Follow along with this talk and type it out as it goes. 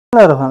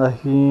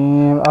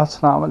Bismillahirrahmanirrahim.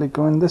 Assalamu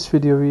alaikum. In this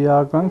video we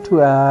are going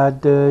to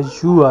add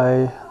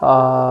UI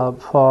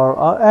for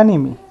our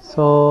enemy.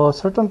 So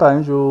certain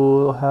times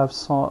you have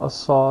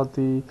saw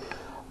the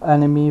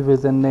enemy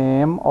with a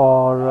name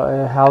or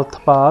a health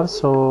bar,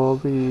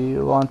 so we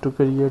want to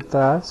create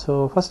that.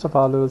 So first of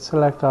all we will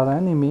select our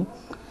enemy,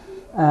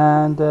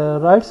 and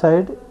right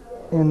side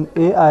in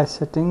AI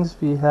settings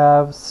we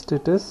have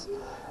status,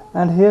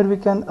 and here we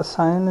can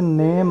assign a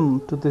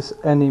name to this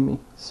enemy.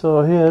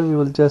 So here we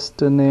will just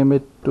name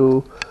it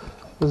to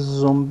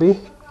zombie,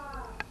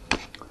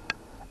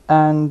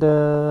 and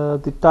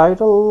the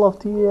title of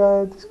the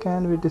AI, this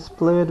can be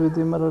displayed with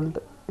Emerald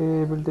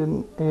a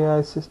built-in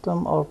AI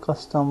system or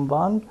custom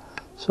one.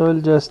 So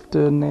we'll just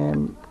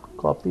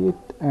copy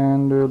it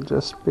and we'll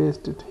just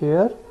paste it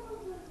here.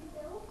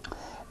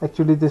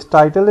 Actually this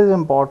title is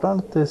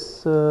important.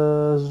 This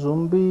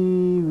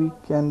zombie, we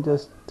can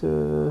just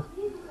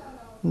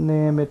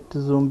name it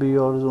zombie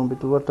or zombie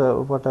to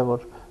whatever,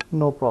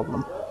 no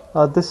problem.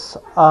 This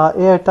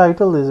AI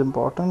title is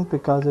important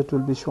because it will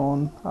be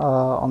shown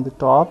on the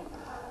top.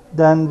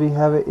 Then we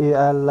have a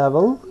AI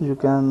level. You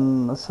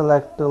can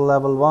select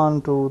level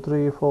 1 2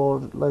 3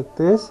 4 like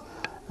this,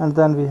 and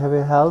then we have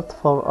a health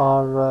for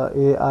our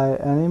AI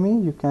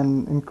enemy. You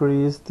can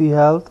increase the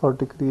health or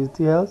decrease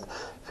the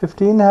health.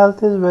 15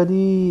 health is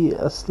very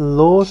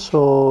low,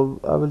 so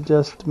I will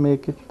just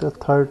make it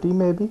 30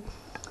 maybe.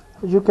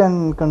 You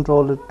can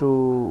control it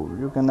to,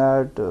 you can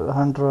add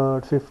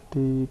 100,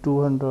 50,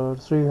 200,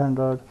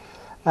 300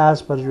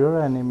 as per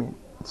your enemy.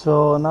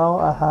 So now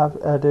I have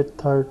added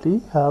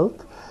 30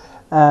 health,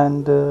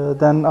 and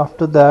then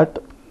after that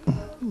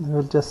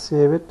we'll just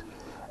save it,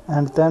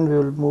 and then we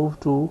will move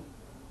to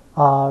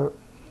our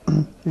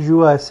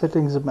UI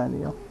settings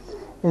menu.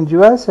 In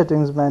UI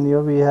settings menu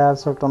we have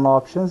certain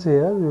options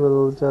here. We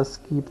will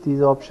just keep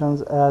these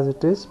options as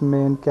it is.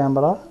 Main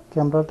camera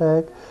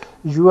tag,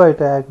 UI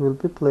tag will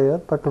be player,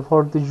 but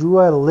for the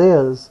UI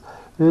layers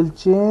we will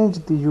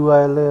change the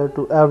UI layer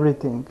to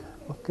everything,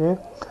 okay?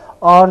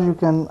 Or you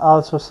can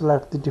also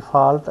select the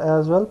default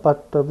as well,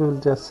 but we will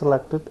just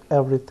select it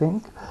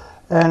everything.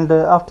 And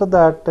after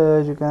that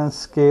you can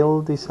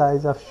scale the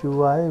size of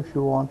UI if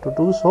you want to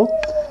do so.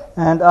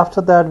 And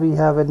after that we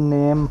have a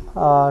name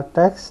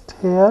text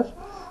here.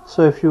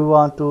 So if you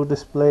want to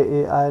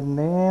display AI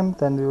name,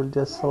 then we will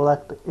just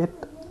select it,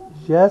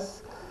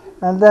 yes.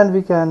 And then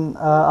we can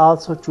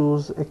also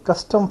choose a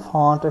custom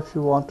font. If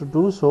you want to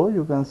do so,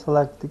 you can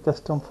select the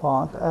custom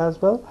font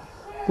as well.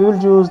 We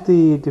will use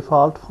the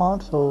default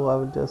font, so I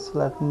will just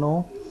select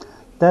no.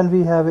 Then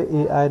we have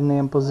a AI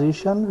name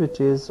position,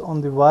 which is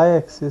on the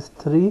y-axis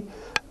 3,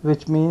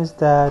 which means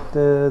that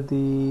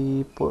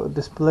the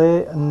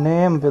display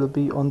name will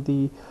be on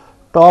the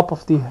top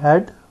of the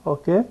head,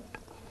 okay?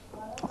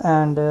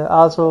 And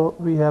also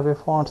we have a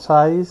font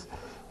size.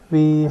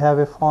 We have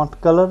a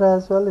font color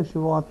as well. If you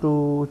want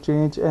to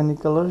change any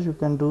colors, you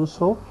can do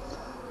so.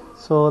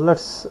 So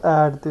let's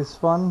add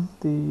this one,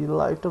 the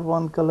lighter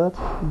one color,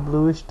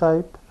 bluish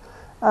type.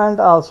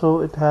 And also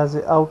it has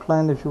an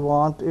outline. If you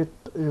want it,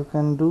 you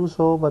can do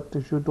so, but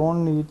if you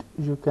don't need,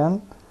 you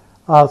can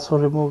also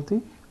remove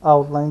the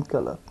outline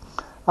color.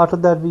 After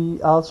that we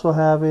also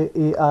have a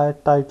AI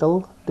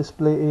title,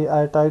 display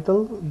AI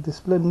title.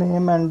 Display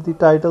name and the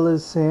title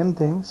is same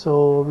thing,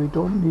 so we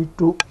don't need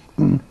to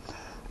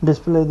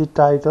display the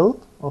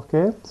title,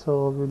 okay?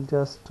 So we'll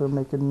just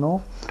make it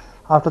no.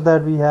 After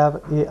that we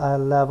have AI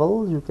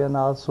level. You can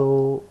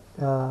also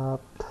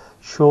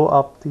show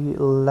up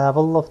the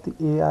level of the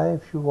AI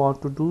if you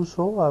want to do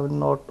so. I will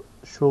not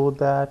show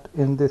that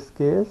in this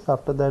case.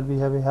 After that we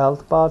have a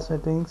health bar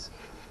settings.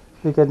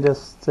 We can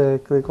just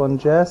click on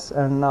yes,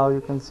 and now you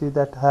can see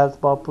that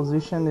health bar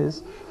position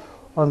is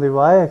on the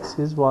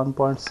y-axis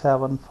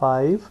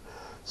 1.75,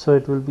 so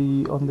it will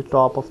be on the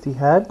top of the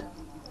head.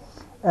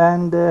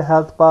 And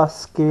health bar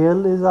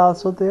scale is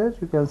also there.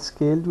 You can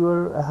scale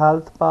your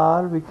health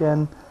bar. We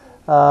can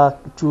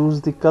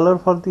choose the color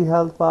for the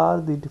health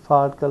bar. The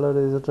default color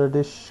is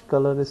reddish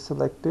color is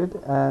selected,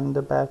 and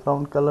the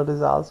background color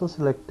is also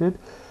selected.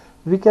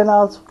 We can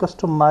also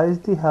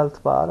customize the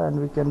health bar,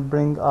 and we can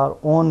bring our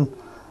own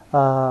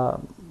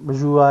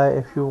UI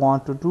if you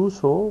want to do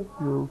so.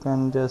 You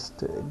can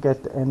just get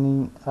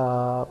any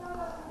a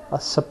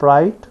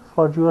sprite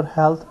for your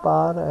health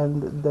bar,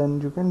 and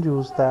then you can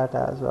use that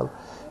as well.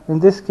 In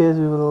this case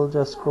we will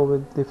just go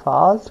with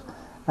default,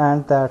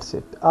 and that's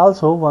it.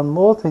 Also one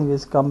more thing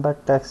is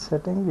combat text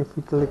setting. If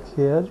we click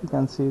here, you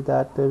can see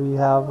that we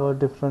have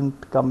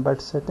different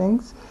combat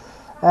settings,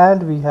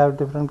 and we have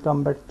different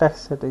combat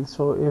text settings.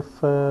 So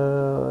if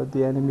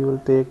the enemy will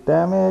take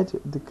damage,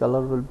 the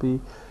color will be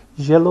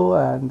yellow,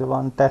 and the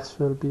one text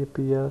will be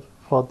appear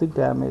for the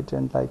damage,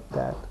 and like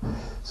that.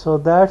 So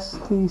that's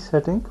the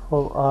setting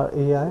for our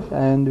AI,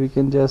 and we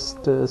can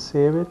just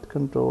save it,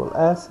 Control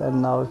S,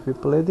 and now if we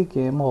play the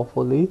game,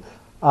 hopefully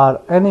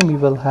our enemy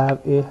will have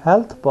a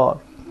health bar.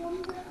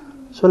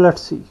 So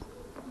let's see.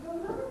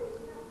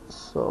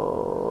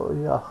 So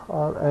yeah,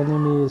 our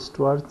enemy is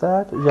towards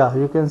that. Yeah,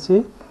 you can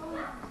see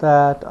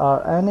that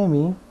our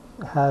enemy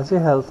has a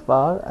health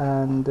bar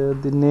and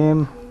the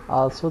name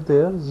also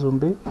there,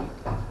 zombie.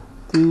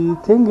 The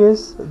thing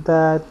is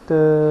that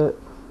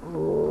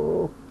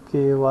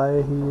okay,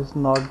 why he is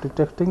not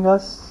detecting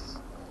us?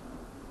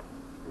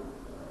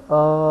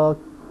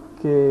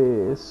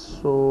 Okay,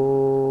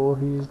 so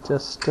he's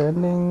just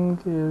standing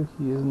here,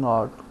 he is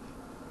not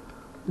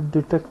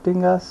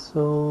detecting us,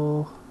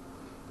 so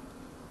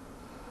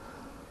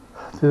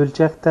we will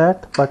check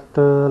that, but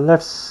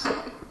let's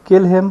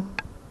kill him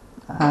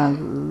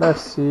and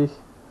let's see.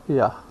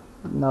 Yeah,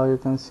 now you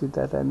can see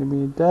that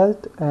enemy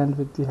dead and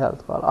with the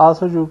health bar.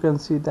 Also you can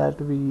see that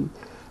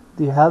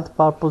the health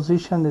bar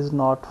position is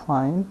not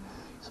fine,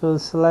 so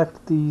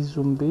select the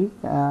zombie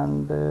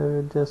and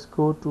just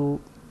go to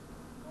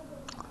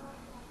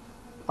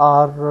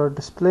our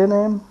display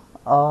name.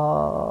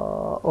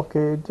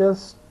 Okay,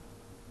 just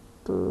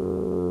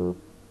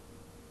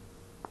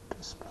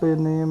display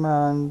name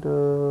and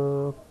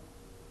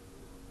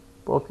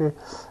okay,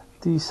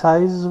 the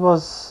size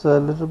was a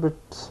little bit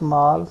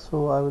small,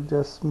 so I will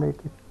just make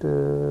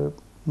it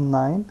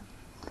 9.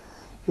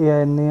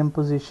 AI name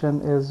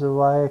position is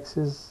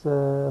y-axis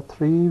 3,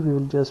 we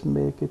will just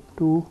make it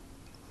 2.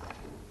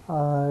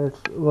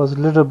 It was a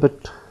little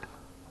bit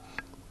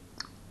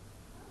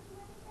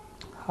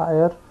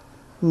higher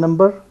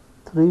number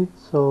 3,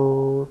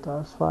 so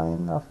that's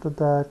fine. After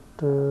that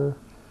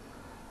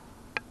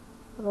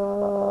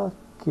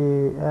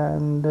okay,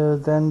 and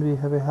then we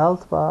have a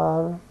health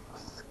bar,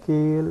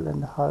 scale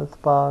and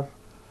health bar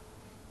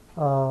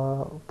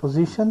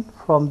position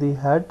from the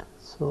head,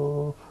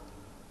 so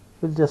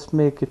we'll just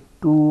make it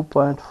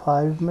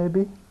 2.5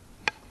 maybe.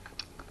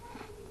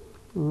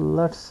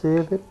 Let's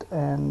save it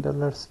and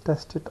let's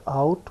test it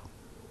out.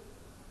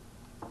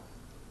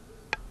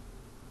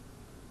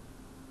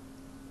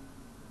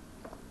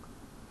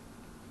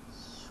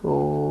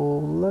 So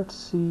let's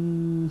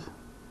see.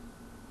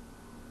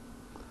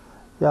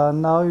 Yeah,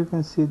 now you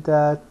can see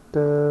that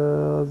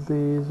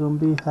the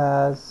zombie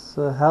has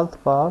a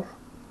health bar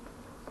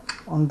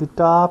on the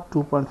top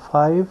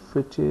 2.5,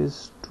 which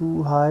is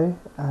too high,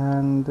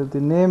 and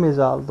the name is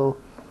although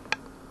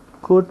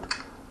good.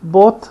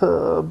 Both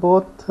health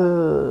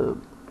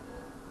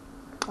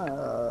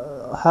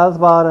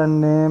bar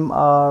and name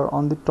are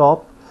on the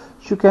top.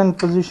 You can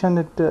position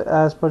it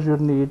as per your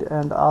need,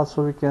 and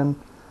also we can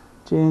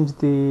change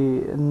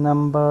the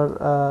number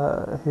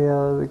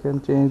here. We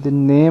can change the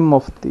name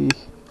of the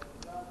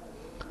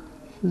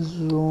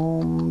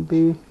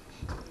zombie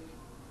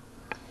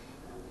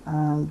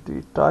and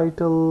the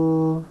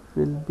title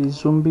will be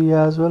zombie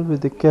as well with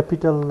the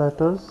capital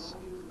letters,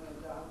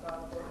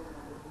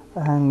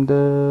 and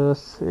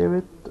save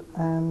it.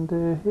 And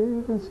here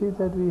you can see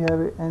that we have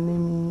an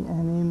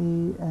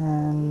enemy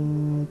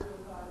and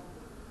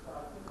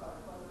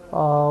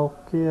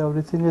okay,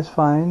 everything is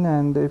fine.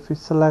 And if we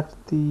select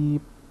the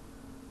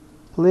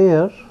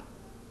player,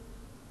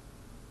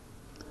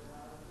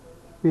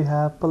 we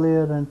have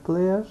player and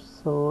player,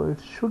 so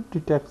it should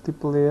detect the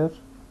player.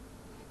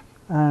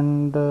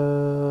 And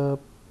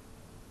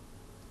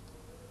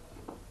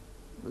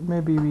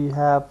maybe we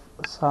have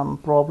some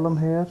problem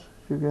here.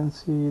 You can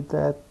see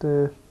that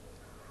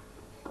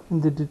in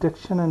the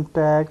detection and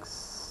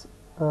tags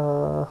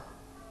our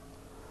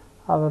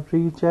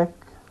recheck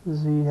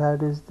z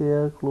head is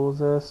there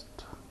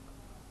closest.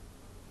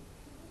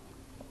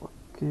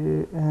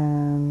 Okay,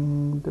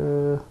 and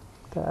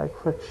tag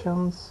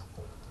fractions,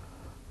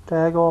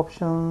 tag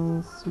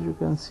options, you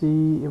can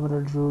see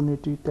emerald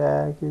unity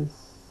tag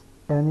is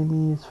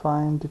enemy is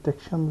fine,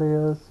 detection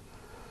layers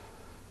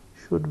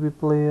should be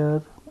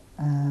player,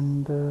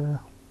 and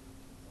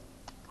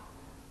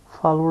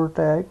follower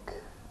tag,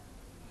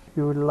 if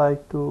you would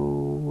like to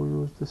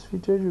use this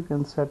feature you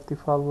can set the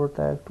follower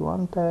tag to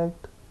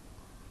untagged.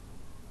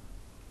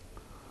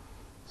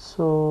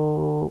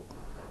 So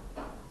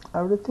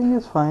everything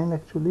is fine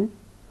actually.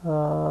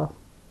 I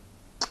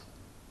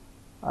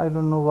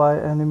don't know why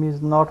enemy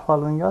is not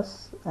following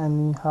us.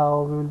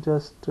 Anyhow, we will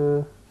just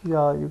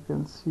yeah, you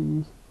can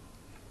see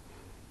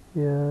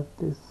here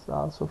this is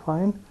also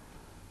fine,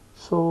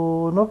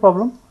 so no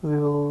problem. We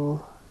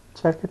will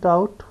check it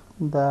out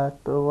that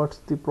what's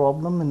the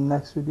problem in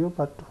next video,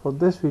 but for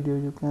this video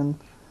you can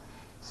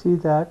see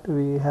that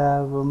we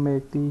have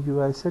made the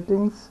UI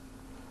settings.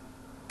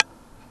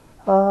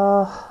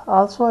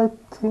 Also I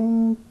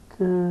think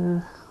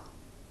the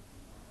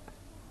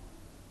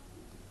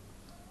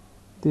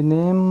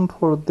name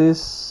for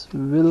this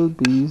will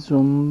be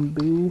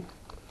zombie.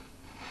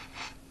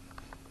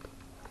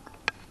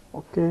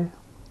 Okay,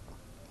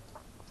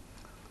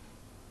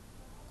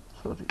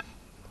 sorry,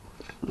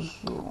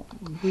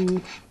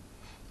 zombie,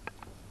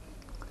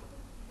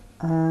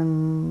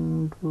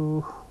 and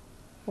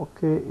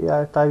okay,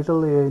 yeah,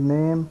 title, a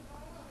name.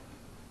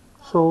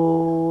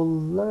 So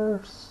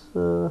let's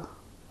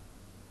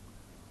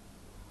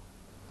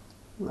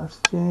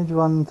change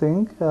one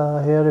thing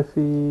here. If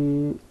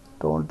we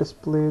don't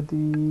display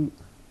the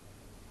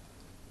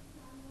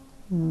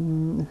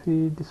if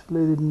we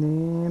display the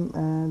name,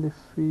 and if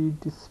we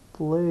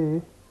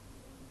display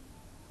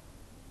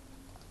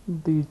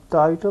the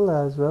title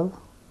as well.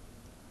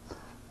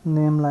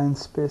 Name line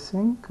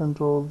spacing,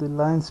 control the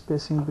line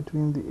spacing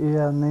between the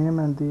AI name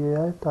and the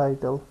AI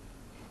title.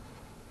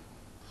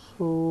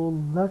 So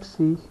let's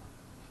see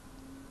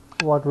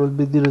what will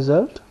be the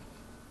result.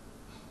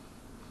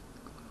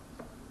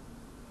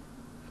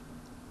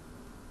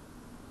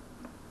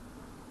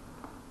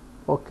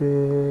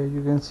 Okay,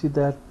 you can see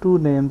that two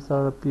names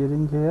are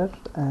appearing here,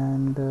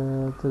 and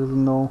there is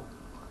no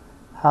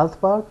health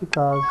bar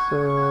because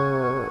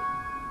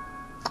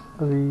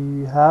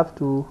we have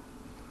to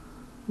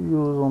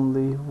use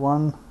only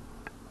one.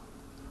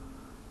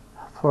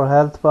 For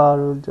health bar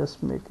we'll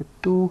just make it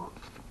 2,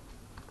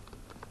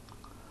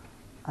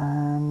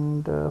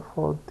 and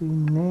for the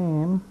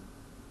name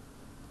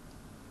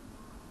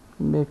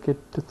make it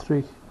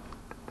 3.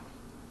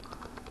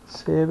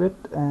 Save it,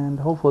 and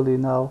hopefully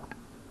now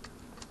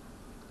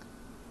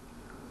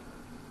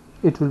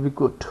it will be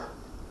good.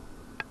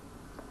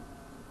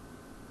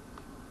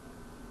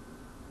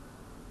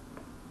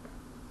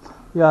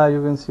 Yeah,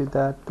 you can see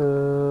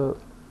that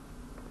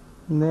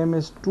name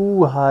is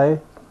too high,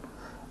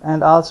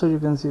 and also you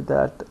can see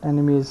that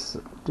enemy is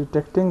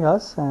detecting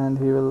us and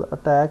he will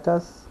attack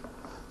us.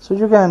 So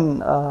you can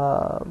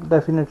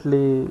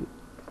definitely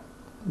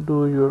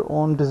do your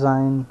own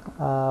design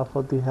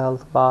for the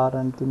health bar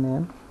and the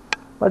name,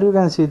 but you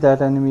can see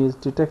that enemy is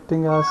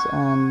detecting us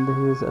and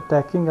he is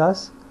attacking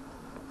us.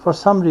 For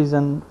some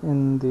reason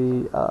in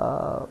the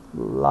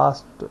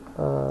last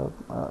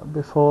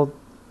before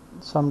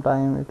some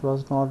time it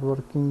was not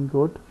working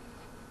good,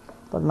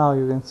 but now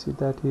you can see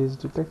that he is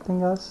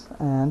detecting us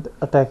and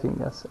attacking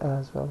us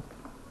as well.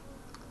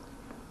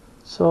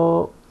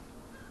 So,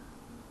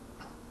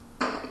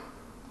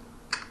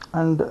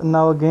 and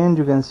now again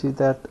you can see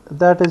that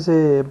that is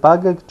a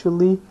bug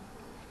actually.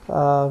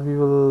 We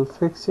will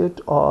fix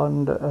it,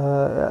 and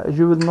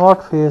you will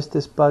not face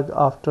this bug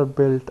after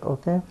build.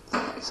 Okay,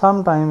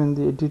 sometime in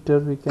the editor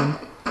we can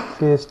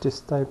face this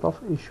type of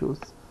issues.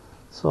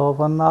 So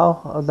for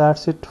now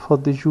that's it for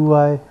the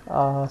UI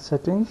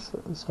settings.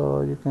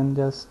 So you can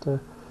just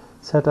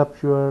set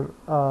up your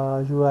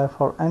UI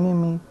for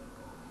enemy.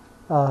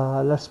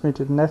 Let's meet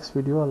in next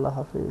video. Allah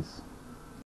Hafiz.